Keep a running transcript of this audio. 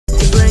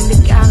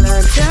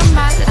to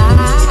my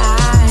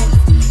life.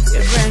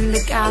 You bring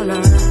the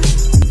color.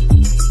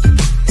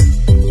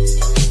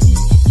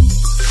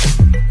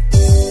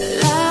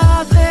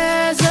 Love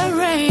is a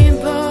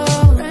rainbow.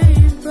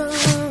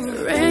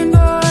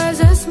 Rainbow is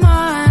a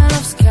smile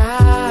of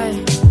sky.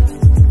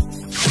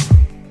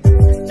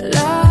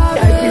 Love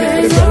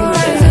is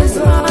a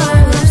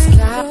smile of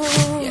sky.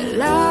 Your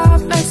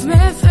love makes me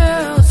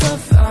feel so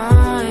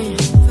fine.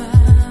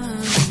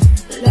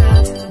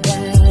 Love,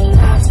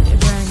 you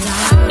bring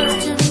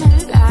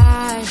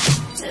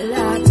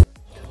life.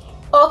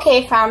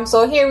 Okay fam,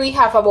 so here we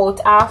have about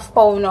half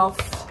pound of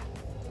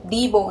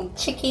deboned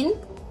chicken.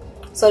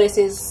 So this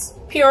is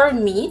pure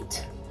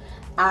meat,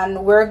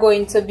 and we're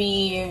going to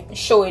be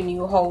showing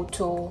you how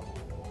to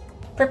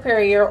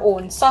prepare your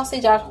own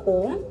sausage at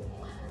home,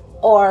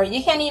 or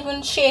you can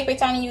even shape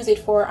it and use it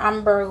for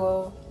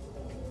hamburger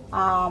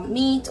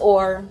meat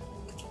or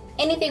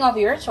anything of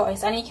your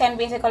choice. And you can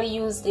basically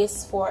use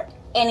this for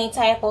any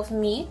type of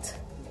meat,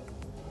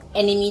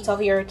 any meat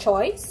of your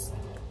choice,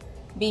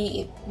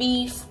 be it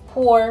beef,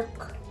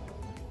 pork,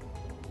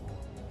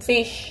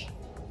 fish.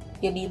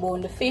 You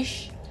debone the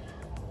fish,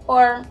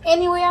 or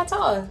any way at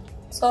all.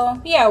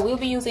 So yeah, we'll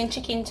be using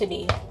chicken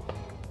today,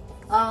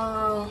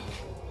 and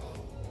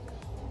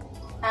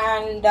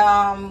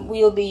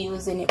we'll be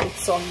using it with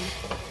some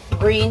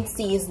green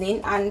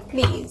seasoning. And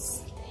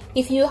please,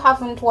 if you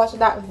haven't watched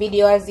that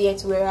video as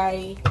yet where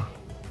I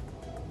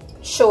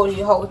showed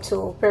you how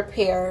to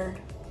prepare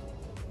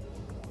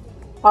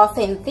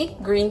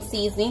authentic green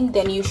seasoning,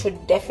 then you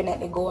should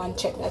definitely go and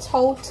check that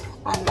out.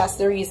 And that's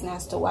the reason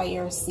as to why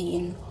you're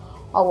seeing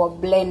our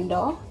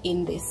blender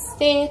in this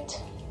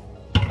state.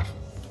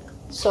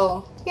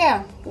 So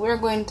yeah, we're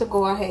going to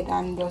go ahead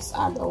and just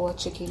add our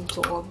chicken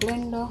to our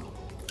blender.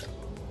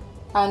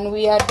 And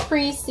we had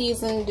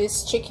pre-seasoned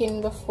this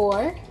chicken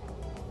before,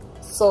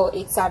 so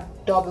it's a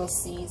double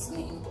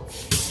seasoning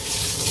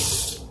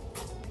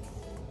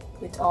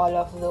with all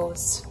of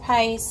those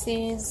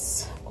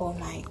spices. Oh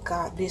my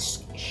god, this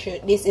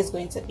is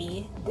going to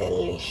be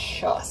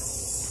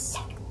delicious.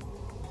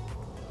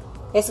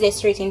 Let's get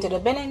straight into the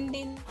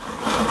blending.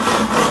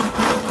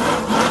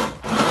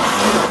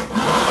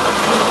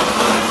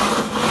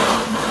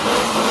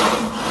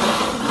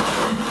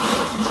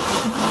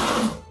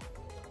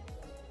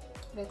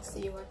 Let's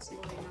see what's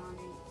going on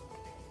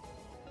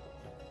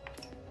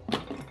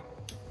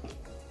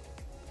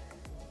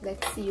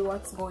let's see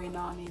what's going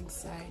on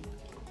inside.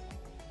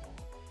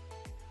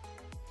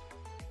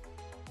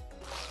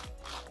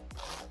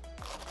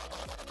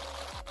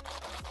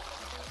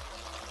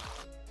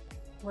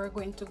 We're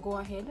going to go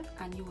ahead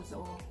and use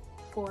our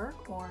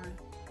fork or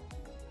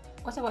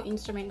whatever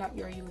instrument that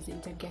you're using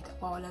to get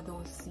all of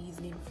those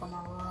seasoning from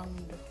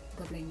around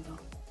the blender.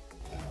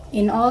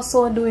 In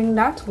also doing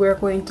that, we're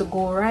going to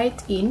go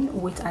right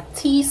in with a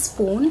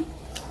teaspoon,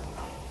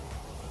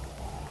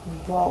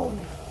 wow,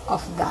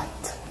 of that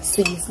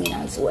seasoning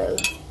as well,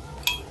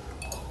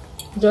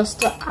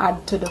 just to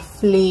add to the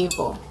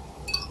flavor.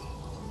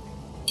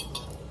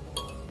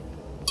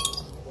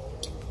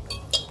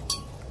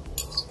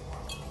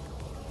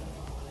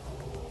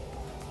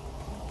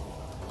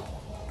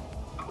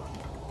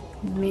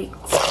 Mix.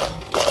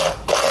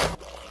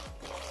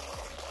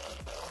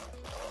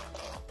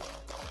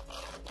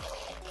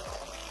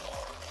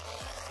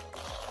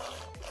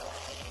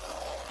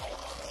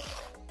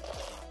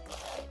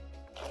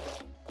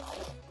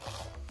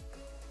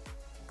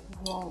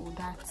 Wow,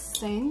 that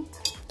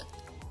scent,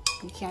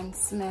 you can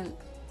smell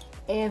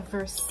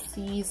every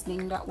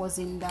seasoning that was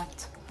in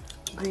that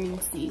green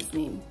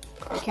seasoning.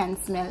 You can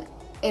smell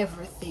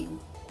everything.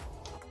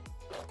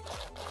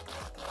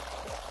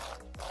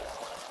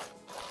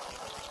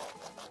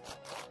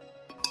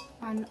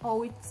 And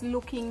how it's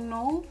looking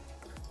now,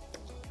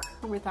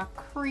 with a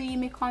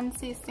creamy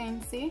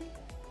consistency.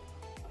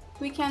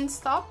 We can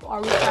stop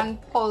or we can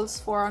pulse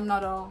for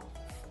another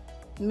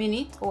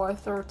minute or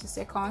 30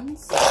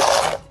 seconds. And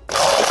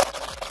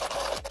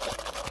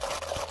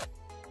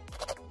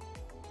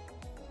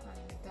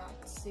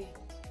that's it.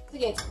 To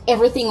get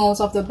everything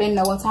out of the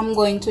blender, what I'm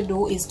going to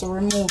do is to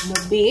remove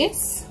the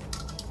base.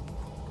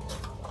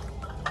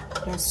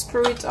 Just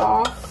screw it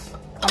off.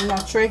 I'm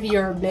not sure if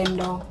your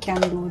blender can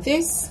do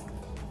this,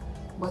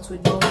 but we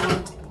don't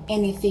want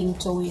anything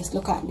to waste.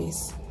 Look at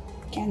this.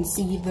 You can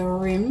see the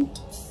rim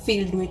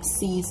filled with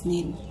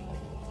seasoning.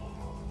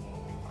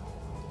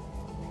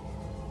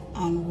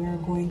 And we're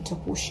going to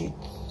push it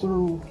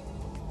through.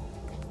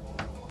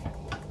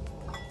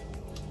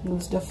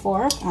 Use the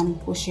fork and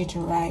push it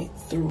right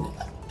through.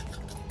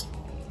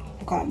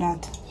 Look at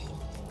that.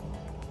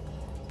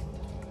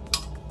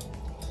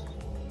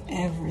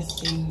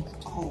 Everything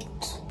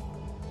out.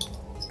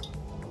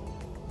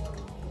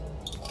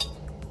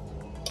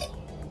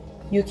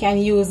 You can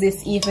use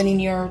this even in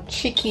your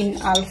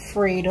chicken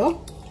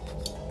Alfredo.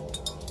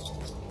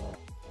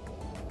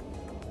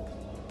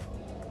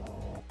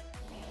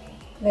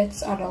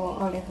 Let's add our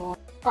olive oil.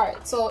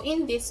 Alright, so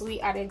in this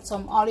we added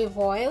some olive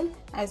oil.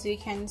 As you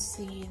can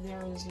see,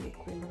 there is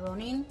liquid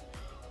running.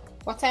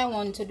 What I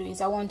want to do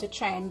is I want to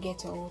try and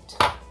get out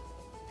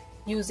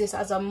use this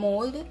as a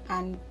mold,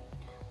 and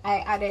I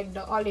added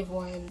the olive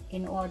oil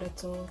in order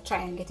to try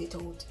and get it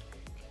out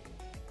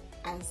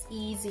as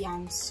easy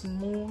and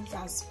smooth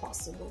as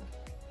possible.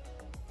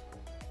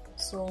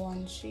 So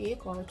 1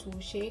 shake or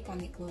 2 shake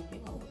and it will be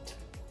out.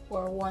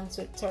 Or once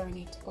we turn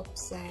it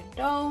upside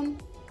down,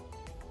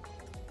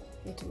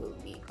 it will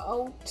be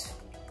out.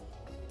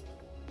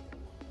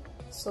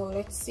 So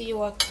let's see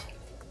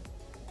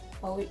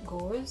how it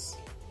goes.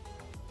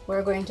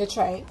 We're going to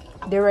try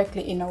it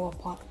directly in our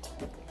pot.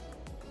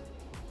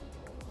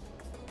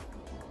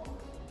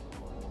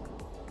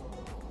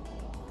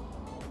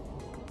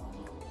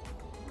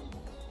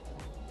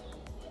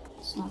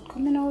 It's not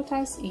coming out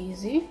as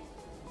easy.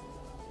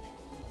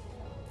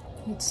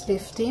 It's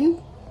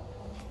lifting.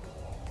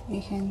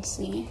 You can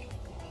see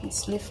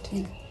it's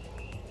lifting.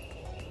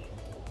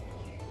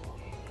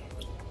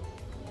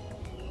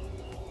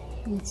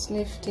 It's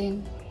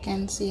lifting. You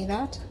can see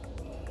that.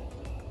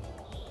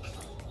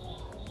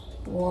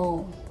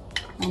 Whoa,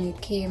 and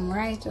it came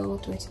right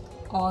out with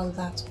all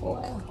that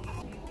oil.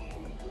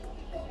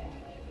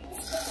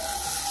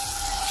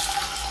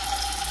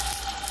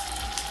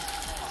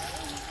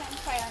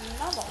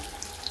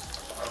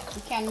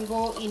 You can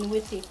go in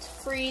with it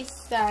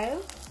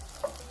freestyle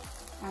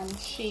and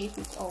shape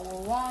it how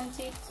we want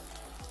it.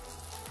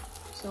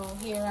 So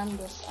here I'm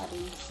just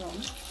adding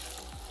some,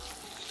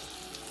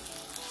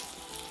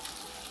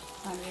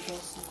 and we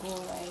just go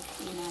right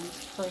in and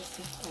press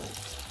it out.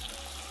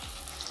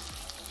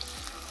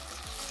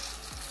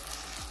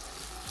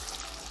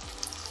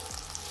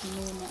 You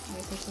may not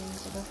get it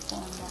into the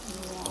form that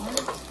you want,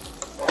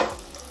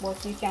 but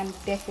you can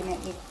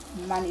definitely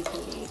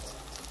manipulate.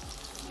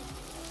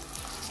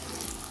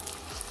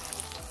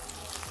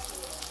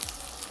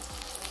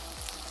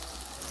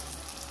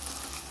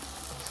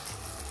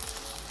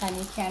 And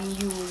you can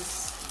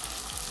use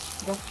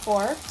the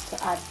fork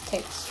to add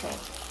texture.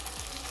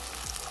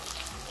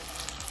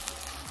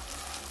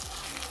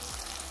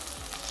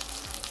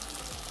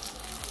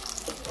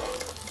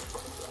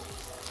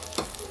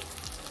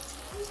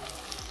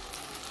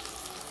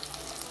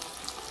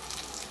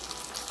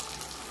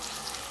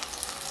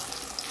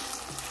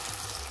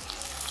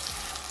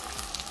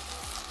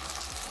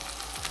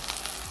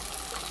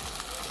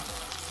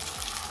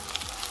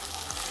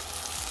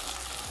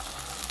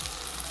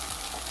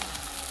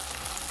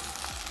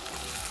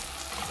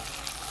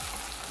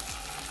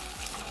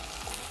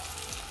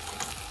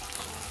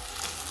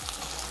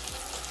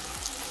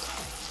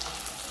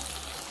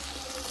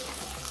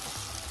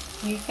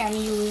 You can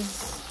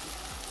use,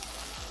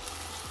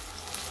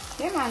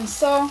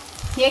 so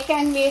you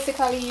can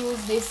basically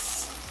use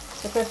this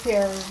to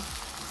prepare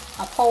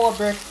a power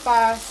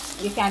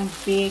breakfast. You can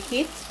bake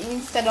it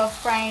instead of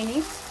frying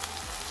it.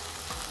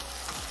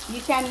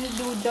 You can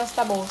do just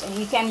about, and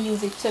you can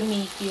use it to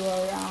make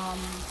your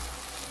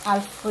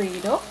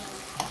Alfredo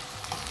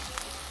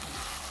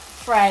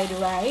fried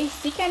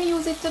rice. You can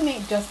use it to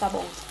make just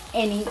about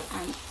any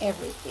and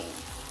everything.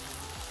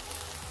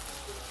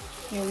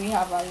 Here we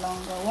have a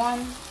longer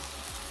one.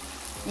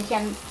 You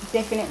can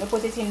definitely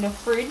put it in the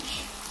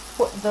fridge.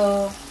 Put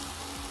the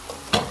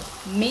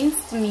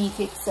minced meat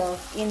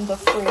itself in the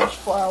fridge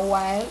for a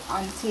while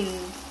until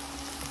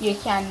you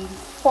can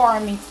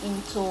form it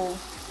into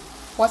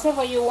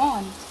whatever you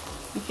want.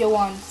 If you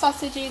want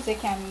sausages, you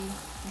can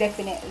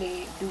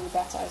definitely do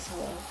that as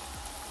well.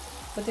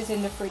 Put it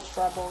in the fridge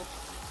for about,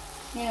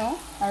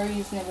 a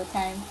reasonable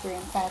time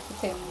frame, 5 to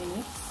 10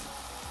 minutes.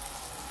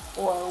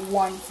 Or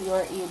once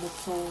you're able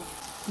to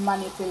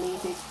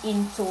manipulate it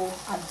into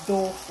a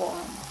dough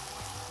form.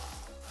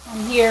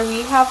 And here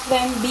we have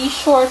them. Be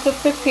sure to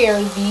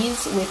prepare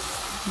these with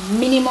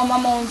minimum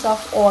amount of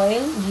oil,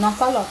 not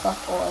a lot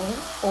of oil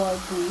or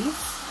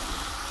grease,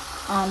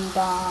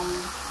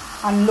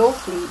 and low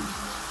flame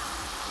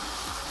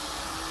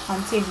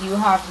until you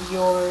have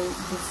your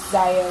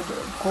desired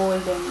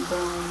golden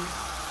brown.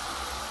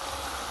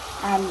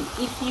 And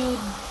if you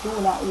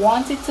do not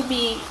want it to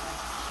be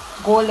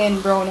golden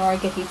brown or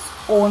get its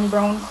own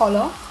brown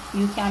color,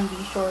 you can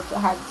be sure to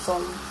add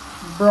some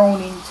brown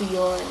into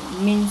your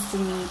minced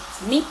meat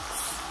mix,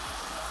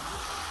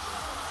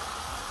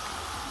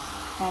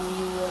 and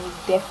you will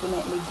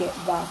definitely get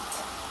that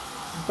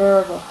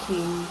Burger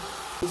King.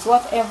 It's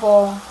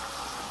whatever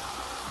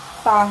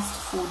fast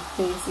food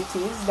place it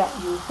is that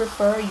you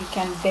prefer, you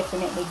can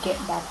definitely get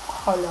that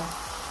color,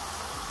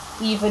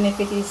 even if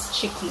it is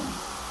chicken.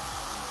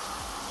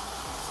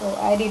 So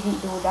I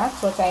didn't do that.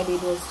 What I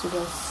did was to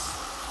just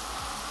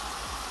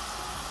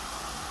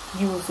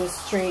use the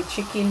straight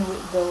chicken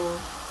with the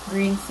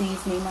green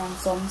seasoning and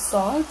some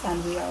salt,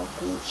 and we are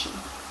Gucci.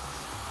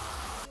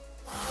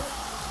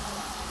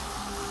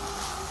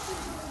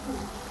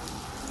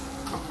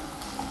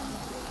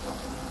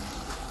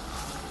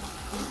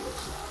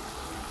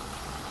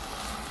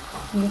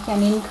 You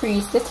can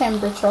increase the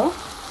temperature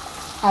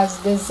as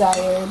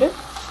desired.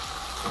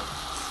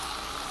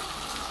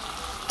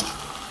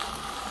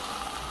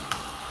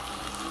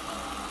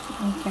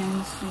 You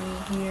can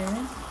see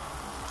here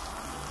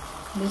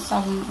This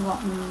hasn't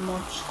gotten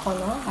much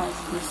color as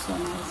this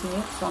one has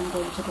here, so I'm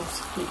going to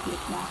just flip it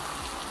back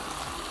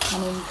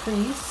and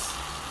increase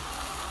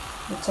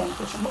the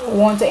temperature. But we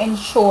want to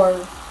ensure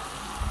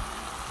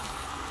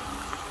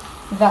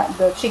that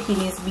the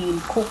chicken is being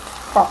cooked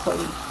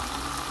properly.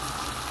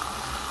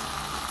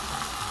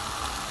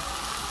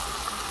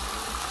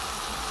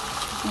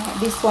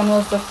 This one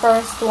was the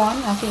first one.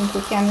 I think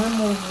we can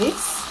remove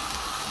this,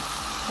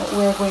 but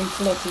we're going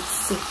to let it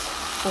sit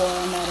for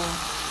another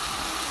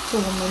 2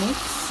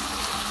 minutes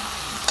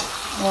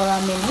or a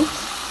minute.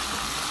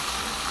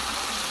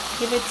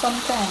 Give it some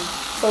time,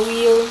 so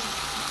we'll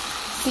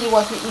see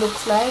what it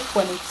looks like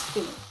when it's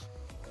finished.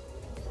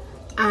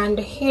 And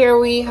here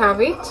we have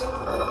it,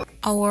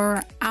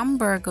 our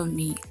hamburger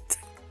meat,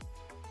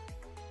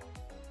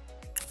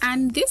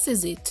 and this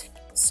is it.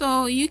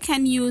 So you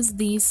can use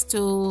these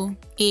to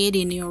aid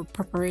in your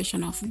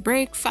preparation of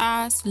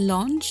breakfast,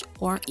 lunch,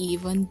 or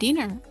even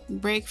dinner.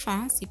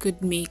 Breakfast, you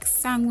could make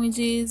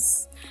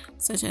sandwiches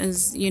such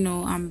as, you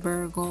know,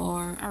 hamburger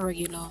or a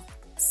regular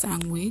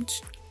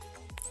sandwich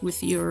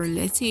with your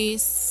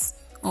lettuce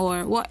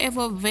or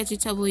whatever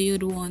vegetable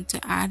you'd want to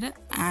add,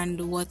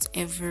 and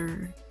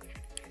whatever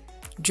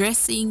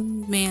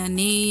dressing,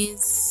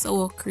 mayonnaise,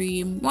 sour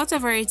cream,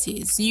 whatever it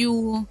is,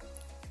 you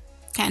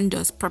can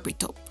just prep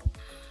it up.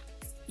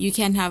 You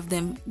can have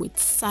them with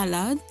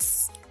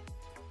salads,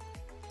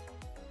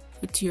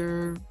 with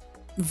your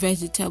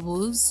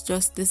vegetables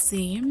just the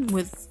same,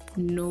 with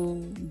no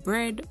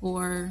bread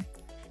or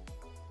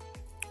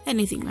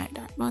anything like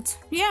that. But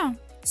yeah,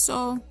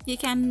 so you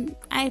can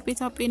hype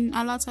it up in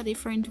a lot of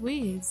different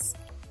ways.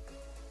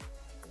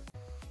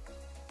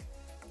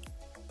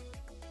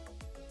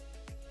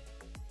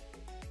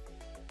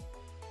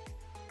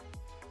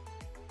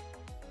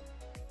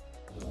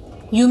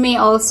 You may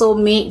also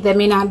make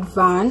them in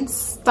advance,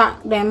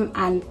 stack them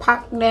and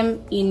pack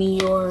them in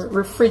your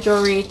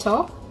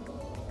refrigerator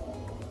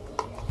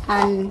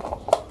and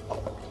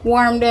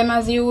warm them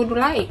as you would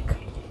like.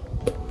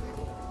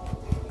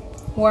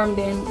 Warm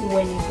them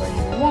whenever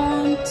you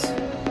want.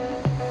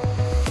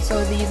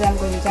 So these, I'm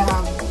going to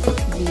have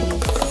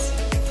these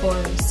for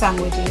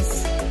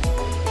sandwiches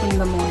in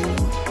the morning.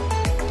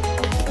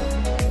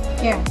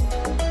 Yeah.